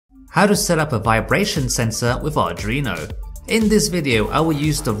How to set up a vibration sensor with Arduino. In this video, I will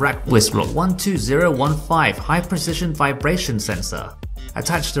use the RAKwireless 12015 high precision vibration sensor.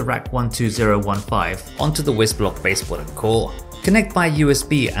 Attach the RAK12015 onto the WisBlock baseboard and core. Connect by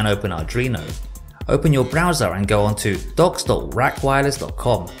USB and open Arduino. Open your browser and go onto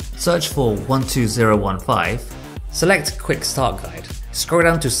docs.rakwireless.com. Search for 12015. Select Quick Start Guide. Scroll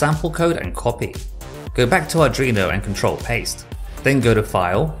down to Sample Code and copy. Go back to Arduino and Control Paste. Then go to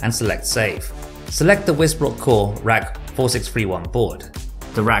File and select Save. Select the WisBlock Core RAK4631 board.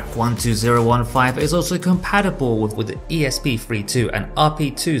 The RAK12015 is also compatible with the ESP32 and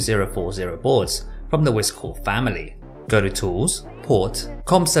RP2040 boards from the WisCore family. Go to Tools, Port,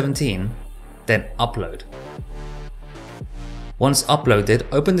 COM17, then Upload. Once uploaded,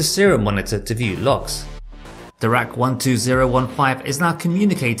 open the serial monitor to view logs. The RAK12015 is now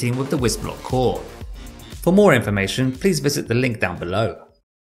communicating with the WisBlock core. For more information, please visit the link down below.